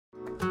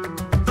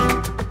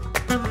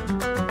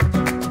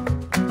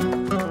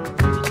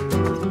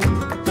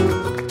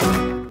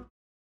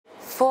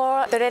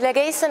The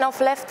delegation of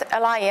Left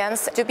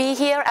Alliance to be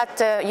here at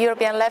the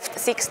European Left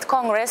 6th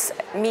Congress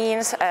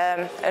means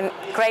a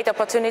great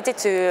opportunity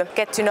to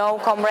get to know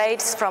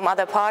comrades from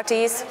other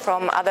parties,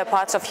 from other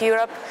parts of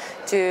Europe,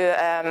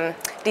 to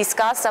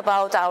discuss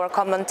about our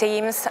common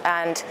themes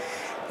and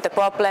the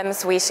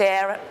problems we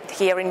share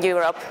here in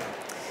Europe.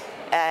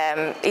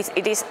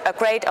 It is a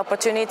great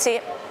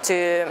opportunity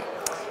to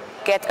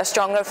get a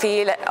stronger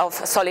feel of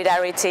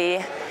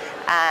solidarity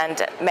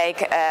and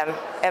make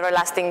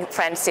everlasting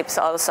friendships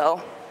also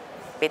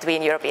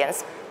between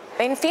Europeans.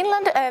 In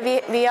Finland,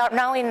 we are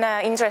now in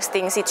an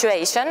interesting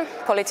situation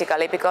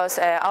politically because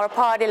our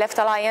party, Left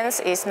Alliance,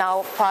 is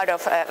now part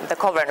of the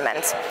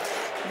government.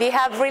 We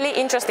have really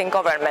interesting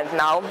government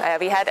now.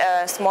 We had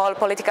a small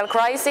political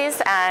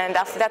crisis, and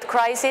after that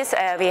crisis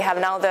we have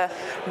now the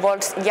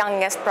world's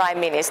youngest prime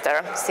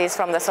minister. She's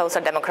from the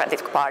Social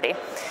Democratic Party,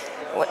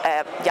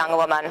 a young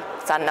woman,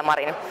 Sanna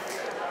Marin,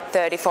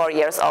 34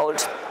 years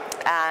old.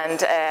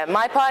 And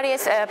my party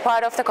is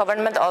part of the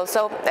government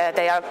also.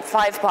 There are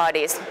 5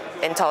 parties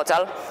in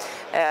total.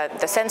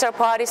 The Centre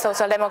Party,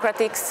 Social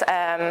Democrats,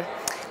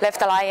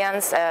 Left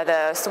Alliance,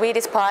 the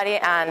Swedish Party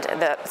and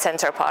the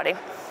Centre Party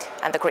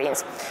and the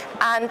Greens.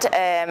 And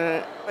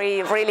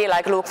we really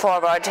look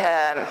forward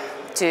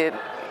to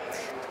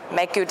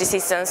make good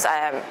decisions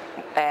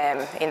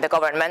in the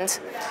government.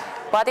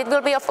 But it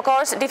will be of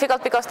course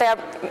difficult because there are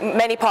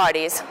many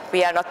parties.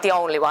 We are not the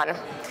only one.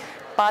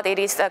 But it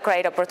is a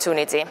great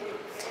opportunity.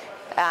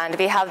 And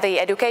we have the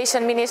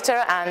education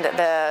minister and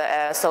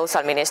the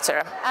social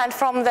minister. And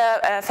from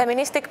the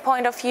feministic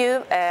point of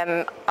view,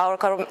 our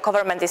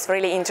government is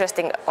really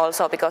interesting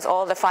also because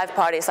all the 5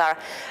 parties are,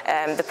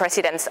 the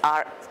presidents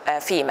are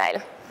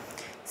female.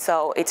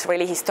 So it's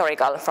really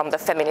historical from the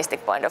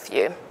feministic point of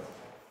view.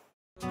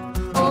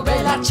 Oh,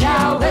 bella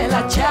ciao,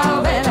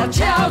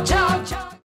 ciao, ciao.